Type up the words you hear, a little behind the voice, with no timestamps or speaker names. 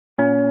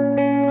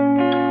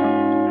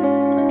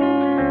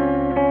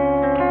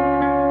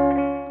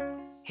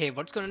Hey,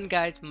 what's going on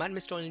guys, my name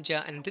is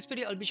Ninja, and in this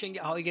video I'll be showing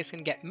you how you guys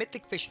can get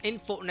mythic fish in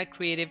Fortnite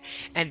Creative.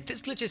 And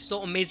this glitch is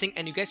so amazing,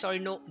 and you guys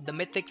already know the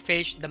mythic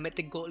fish, the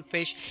mythic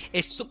goldfish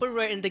is super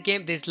rare in the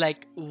game. There's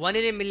like 1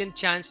 in a million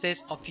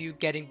chances of you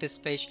getting this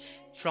fish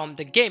from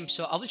the game.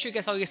 So I will show you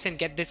guys how you guys can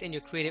get this in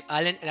your creative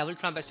island, and I will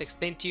try my best to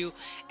explain to you.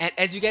 And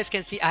as you guys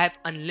can see, I have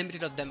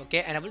unlimited of them,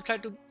 okay, and I will try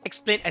to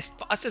explain as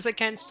fast as I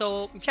can.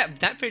 So yeah,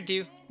 without further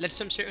ado, let's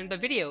jump straight in the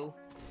video.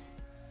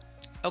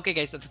 Okay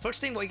guys, so the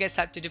first thing what you guys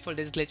have to do for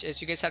this glitch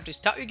is you guys have to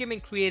start your game in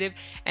creative,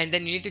 and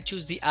then you need to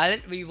choose the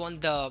island where you want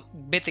the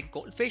mythic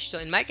goldfish. So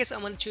in my case,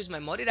 I'm going to choose my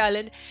modded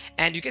island,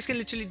 and you guys can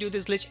literally do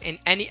this glitch in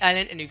any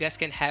island and you guys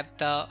can have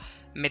the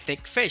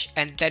mythic fish,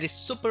 and that is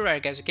super rare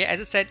guys. Okay, as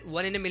I said,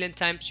 1 in a million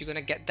times you're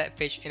gonna get that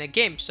fish in a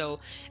game.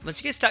 So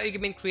once you guys start your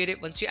game in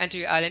creative, once you enter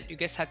your island, you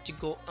guys have to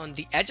go on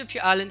the edge of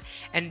your island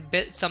and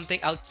build something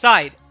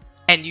outside.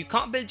 And you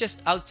can't build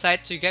just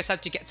outside, so you guys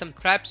have to get some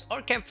traps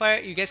or campfire.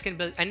 You guys can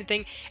build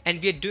anything,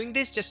 and we're doing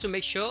this just to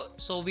make sure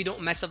so we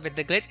don't mess up with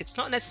the glitch. It's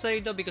not necessary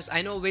though, because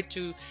I know a way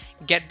to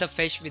get the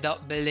fish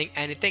without building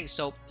anything.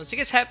 So once you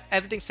guys have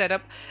everything set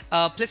up,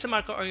 place a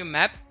marker on your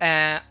map,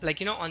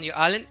 on your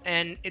island.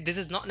 And this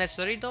is not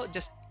necessary though,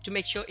 just to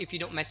make sure if you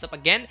don't mess up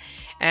again.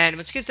 And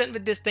once you get done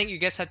with this thing, you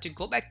guys have to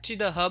go back to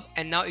the hub,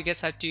 and now you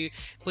guys have to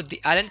put the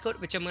island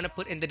code, which I'm gonna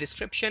put in the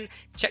description.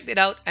 Check it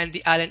out, and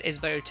the island is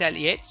by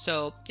Retaliate.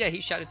 So yeah,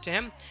 he shouted to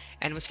him.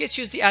 And once you guys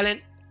choose the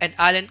island, an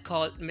island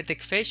called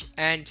Mythic Fish,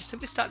 and just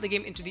simply start the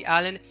game into the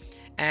island.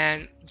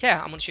 And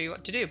yeah, I'm gonna show you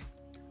what to do.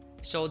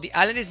 So the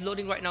island is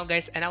loading right now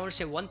guys, and I want to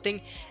say one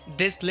thing: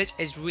 this glitch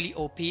is really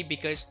OP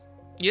because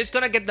you're just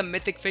gonna get the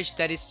mythic fish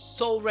that is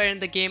so rare in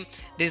the game.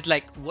 There's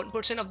like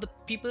 1% of the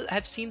people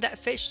have seen that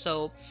fish.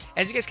 So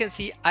as you guys can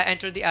see, I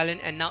entered the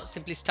island and now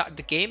simply start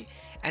the game.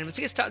 And once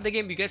you guys start the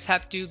game, you guys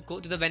have to go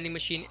to the vending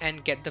machine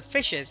and get the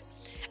fishes.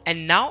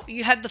 And now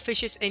you have the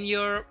fishes in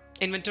your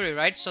inventory,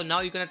 right? So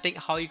now you're gonna think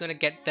how you're gonna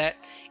get that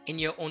in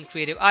your own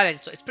creative island.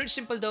 So it's pretty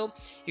simple though.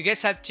 You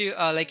guys have to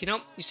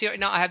you see right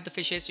now I have the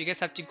fishes. You guys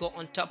have to go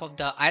on top of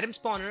the item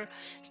spawner,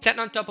 stand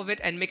on top of it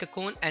and make a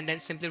cone, and then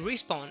simply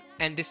respawn.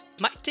 And this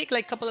might take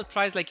like a couple of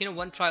tries, like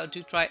one try or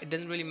two try. It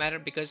doesn't really matter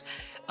because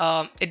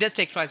it does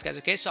take tries guys.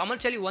 Okay, so I'm gonna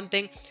tell you one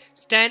thing: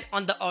 stand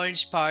on the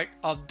orange part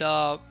of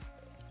the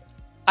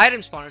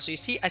item spawner. So you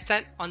see I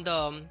stand on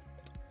the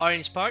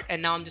orange part,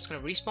 and now I'm just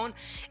gonna respawn.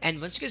 And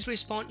once you guys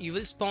respawn, you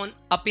will spawn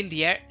up in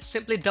the air.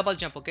 Simply double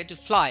jump, okay, to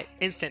fly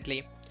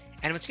instantly.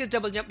 And once you guys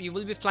double jump, you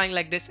will be flying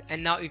like this.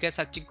 And now you guys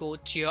have to go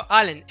to your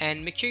island,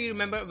 and make sure you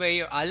remember where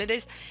your island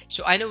is.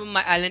 So I know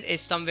my island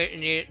is somewhere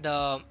near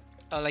the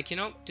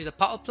to the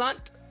power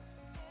plant.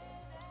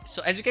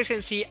 So as you guys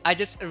can see, I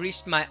just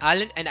reached my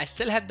island, and I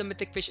still have the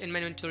mythic fish in my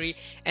inventory.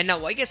 And now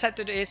what you guys have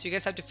to do is you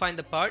guys have to find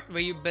the part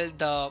where you build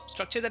the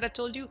structure that I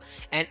told you.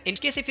 And in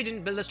case if you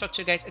didn't build the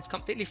structure guys, it's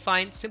completely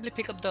fine. Simply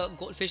pick up the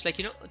goldfish,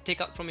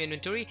 take out from your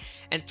inventory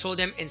and throw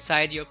them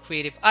inside your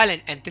creative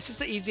island. And this is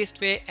the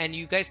easiest way, and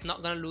you guys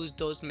not gonna lose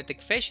those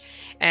mythic fish.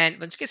 And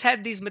once you guys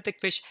have these mythic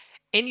fish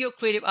in your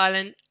creative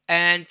island,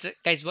 and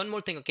guys, one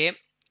more thing, okay,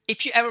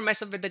 if you ever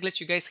mess up with the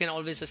glitch, you guys can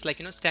always just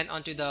stand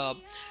onto the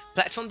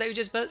platform that you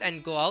just built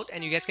and go out,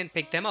 and you guys can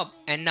pick them up.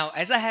 And now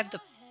as I have the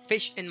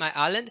fish in my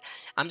island,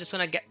 I'm just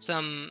gonna get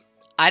some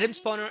item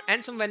spawner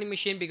and some vending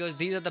machine, because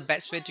these are the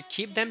best way to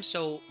keep them.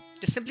 So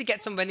just simply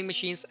get some vending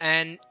machines,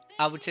 and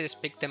I would say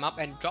just pick them up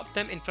and drop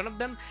them in front of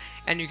them,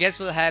 and you guys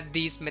will have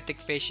these mythic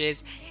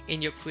fishes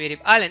in your creative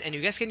island. And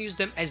you guys can use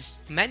them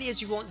as many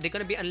as you want. They're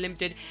gonna be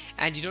unlimited,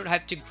 and you don't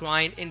have to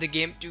grind in the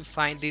game to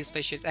find these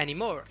fishes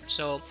anymore.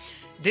 So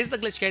this is the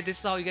glitch guys. This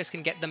is how you guys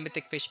can get the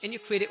mythic fish in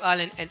your creative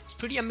island, and it's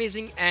pretty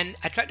amazing. And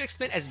I try to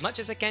explain as much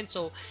as I can.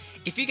 So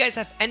if you guys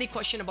have any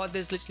question about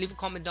this glitch, leave a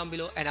comment down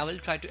below, and I will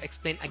try to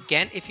explain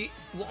again if you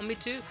want me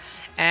to.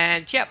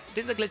 And yeah,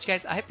 this is the glitch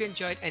guys. I hope you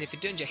enjoyed, and if you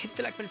do enjoy, hit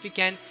the like button if you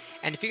can.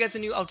 And if you guys are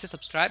new, I would say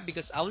subscribe,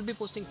 because I will be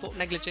posting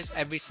Fortnite glitches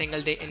every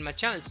single day in my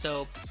channel.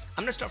 So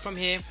I'm gonna start from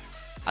here.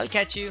 I'll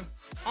catch you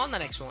on the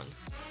next one.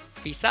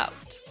 Peace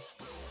out.